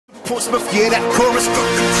Portsmouth, yeah, that chorus got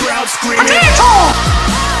the crowd screaming.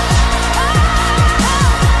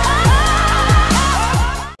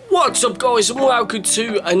 What's up, guys, and welcome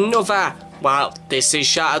to another, well, this is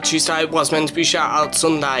Shout Out Tuesday. It was meant to be Shout Out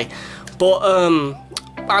Sunday, but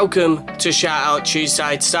welcome to Shout Out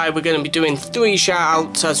Tuesday. Today we're going to be doing 3 shout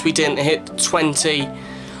outs as we didn't hit 20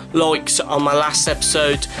 likes on my last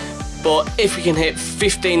episode. But if we can hit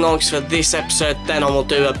 15 likes for this episode, then I will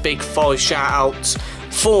do a big 5 shout outs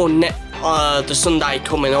for the Sunday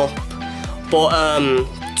coming up. But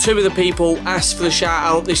 2 of the people asked for the shout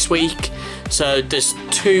out this week, so there's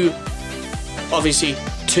 2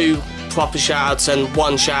 proper shout outs and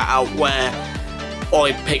 1 shout out where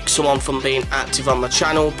I pick someone from being active on my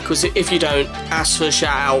channel, because if you don't ask for a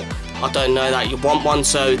shout out, I don't know that you want one,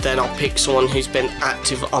 so then I'll pick someone who's been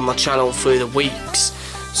active on my channel through the weeks.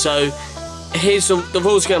 So here's the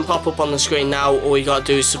rules going to pop up on the screen now. All you got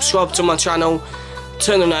to do is subscribe to my channel,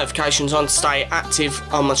 turn the notifications on to stay active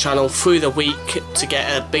on my channel through the week to get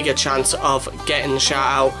a bigger chance of getting the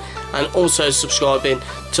shout out, and also subscribing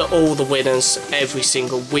to all the winners every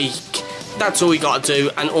single week. That's all you got to do,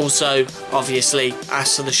 and also obviously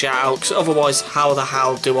ask for the shout out, because otherwise how the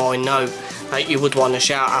hell do I know that you would want a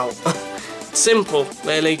shout out? Simple,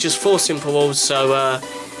 really, just 4 simple rules. So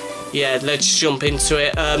yeah, let's jump into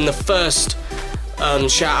it. The first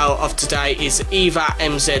shout out of today is Eva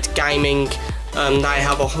MZ Gaming. They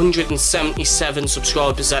have 177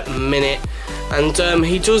 subscribers at the minute, and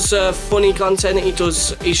he does funny content.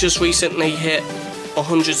 He's just recently hit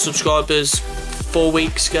 100 subscribers 4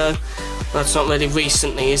 weeks ago. That's not really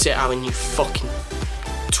recently, is it, Aaron, you fucking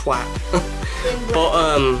twat?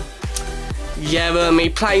 But yeah, he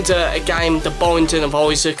played a game, The Binding of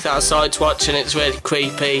Isaac, that I started to watch, and it's really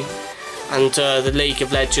creepy. And the League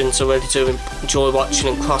of Legends, I really do enjoy watching,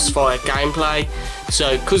 and Crossfire gameplay.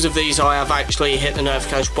 So because of these, I have actually hit the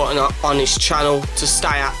notification button on his channel to stay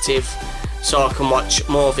active, so I can watch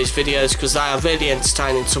more of his videos, because they are really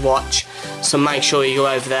entertaining to watch. So make sure you go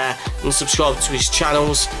over there and subscribe to his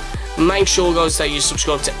channels. Make sure, guys, that you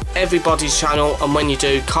subscribe to everybody's channel, and when you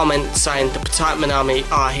do, comment saying the Potato Army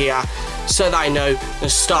are here, so they know the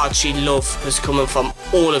Starchy love has come from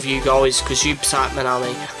all of you guys, because you Potato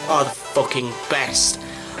Army are the fucking best.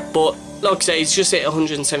 But like I say, he's just hit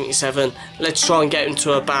 177. Let's try and get him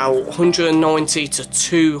to about 190 to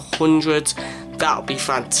 200. That would be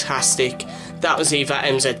fantastic. That was Eva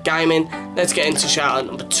MZ Gaming. Let's get into shout out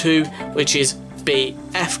number 2, which is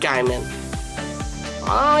BF Gaming.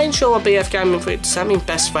 I ain't sure what BF Gaming for it. Does that mean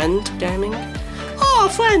best friend gaming? Oh,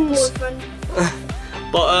 friends!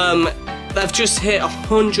 But they've just hit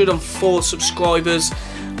 104 subscribers.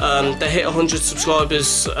 They hit 100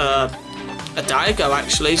 subscribers a day ago,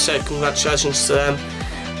 actually, so congratulations to them.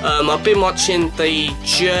 I've been watching the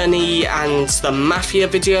Journey and the Mafia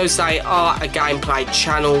videos. They are a gameplay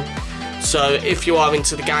channel, so if you are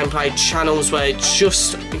into the gameplay channels where it's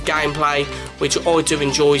just gameplay, which I do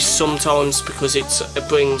enjoy sometimes, because it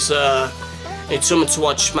brings it's something to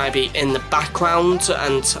watch maybe in the background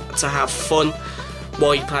and to have fun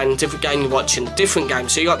while you're playing a different game, you're watching a different game,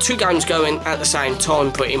 so you got 2 games going at the same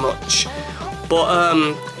time pretty much. But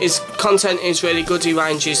his content is really good. He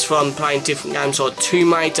ranges from playing different games like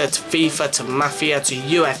Tomb Raider to FIFA to Mafia to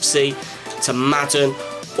UFC to Madden,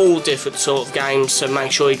 all different sort of games. So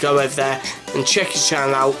make sure you go over there and check his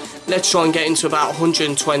channel out. Let's try and get into about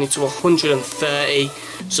 120 to 130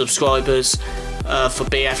 subscribers for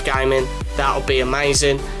BF Gaming. That'll be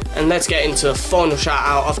amazing. And let's get into the final shout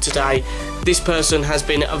out of today. This person has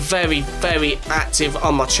been very, very active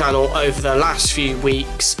on my channel over the last few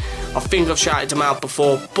weeks. I think I've shouted him out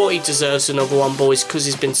before, but he deserves another one, boys, because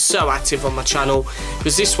he's been so active on my channel.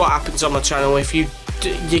 Because this is what happens on my channel. If you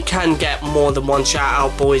can get more than 1 shout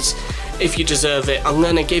out, boys, if you deserve it. I'm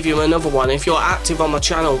going to give you another one. If you're active on my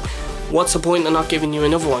channel, what's the point of not giving you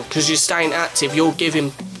another one? Because you're staying active, you're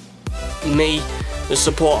giving me the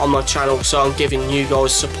support on my channel, so I'm giving you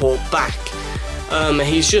guys support back.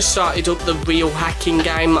 He's just started up the real hacking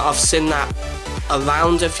game. I've seen that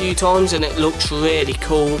around a few times and it looks really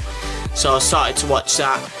cool, so I started to watch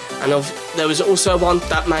that. And there was also one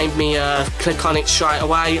that made me click on it straight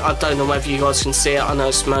away. I don't know whether you guys can see it. I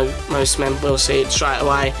know most men will see it straight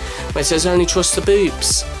away, where it says only trust the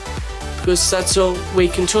boobs, because that's all we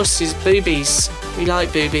can trust is boobies. We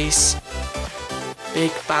like boobies,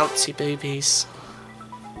 big bouncy boobies.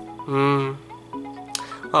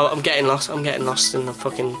 Oh, I'm getting lost in the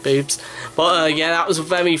fucking boobs. But yeah, that was a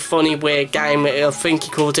very funny, weird game. I think he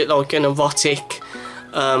called it like an erotic,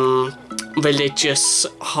 religious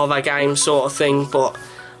horror game sort of thing. But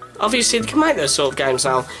obviously they can make those sort of games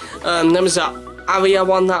now. There was that area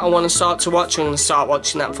one that I want to start to watch. I'm going to start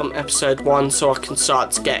watching that from episode 1 so I can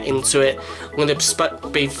start to get into it. I'm going to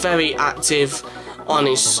be very active on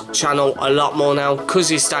his channel a lot more now, because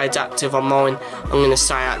he stayed active on mine. I'm going to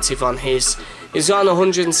stay active on his. He's on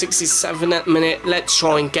 167 at the minute. Let's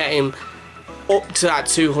try and get him up to that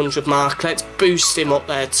 200 mark. Let's boost him up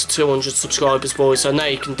there to 200 subscribers, boys. I know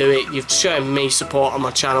you can do it. You've shown me support on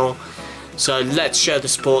my channel, so let's show the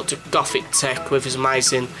support to Gothic Tech with his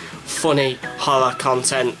amazing funny horror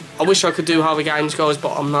content. I wish I could do horror games, guys,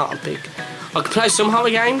 but I'm not a big... I could play some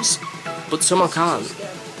horror games, but some I can't.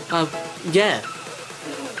 Yeah,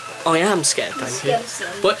 I am scared, thank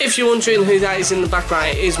you. But if you're wondering who that is in the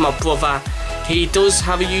background, it is my brother. He does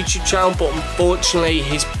have a YouTube channel, but unfortunately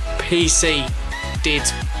his PC did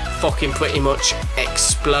fucking pretty much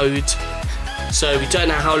explode. So we don't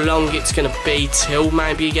know how long it's going to be till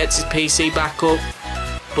maybe he gets his PC back up.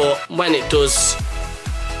 But when it does,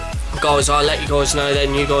 guys, I'll let you guys know,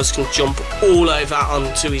 then you guys can jump all over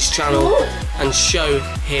onto his channel and show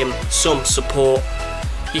him some support.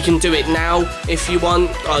 You can do it now if you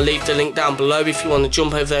want. I'll leave the link down below if you want to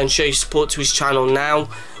jump over there and show your support to his channel now,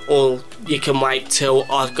 or you can wait till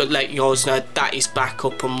I've got let you guys know that is back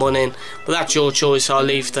up and running. But that's your choice. I'll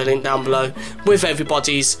leave the link down below with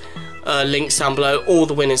everybody's links down below, all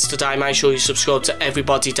the winners today. Make sure you subscribe to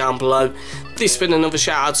everybody down below. This has been another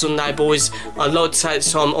shout out Sunday, boys. I'd like to take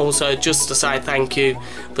this time also just to say thank you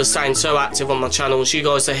for staying so active on my channels. You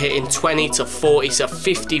guys are hitting 20 to 40 to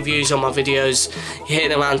 50 views on my videos. You're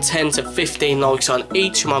hitting around 10 to 15 likes on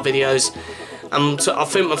each of my videos. I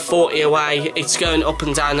think we're 40 away. It's going up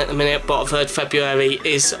and down at the minute, but I've heard February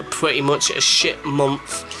is pretty much a shit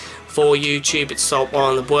month for YouTube. It's like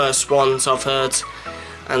one of the worst ones I've heard.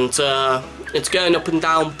 And it's going up and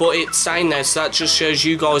down, but it's staying there, so that just shows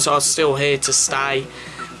you guys are still here to stay.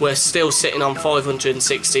 We're still sitting on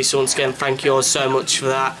 560, so once again, thank you all so much for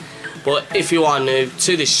that. But if you are new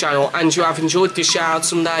to this channel and you have enjoyed this shout out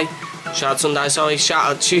Tuesday, shout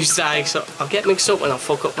out Tuesday, so I get mixed up when I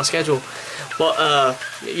fuck up my schedule. But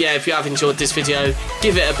yeah, if you have enjoyed this video,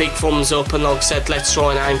 give it a big thumbs up, and like I said, let's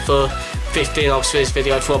try and aim for 15 likes for this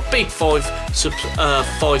video for a big 5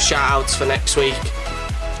 shout outs for next week.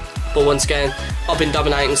 But once again, I've been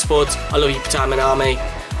dominating Spud. I love you, Potaman Army.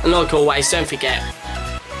 And like always, don't forget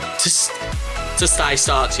to stay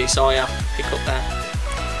starchy. Sorry, I pick up there.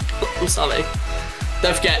 I'm sorry.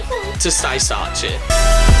 Don't forget to stay starchy.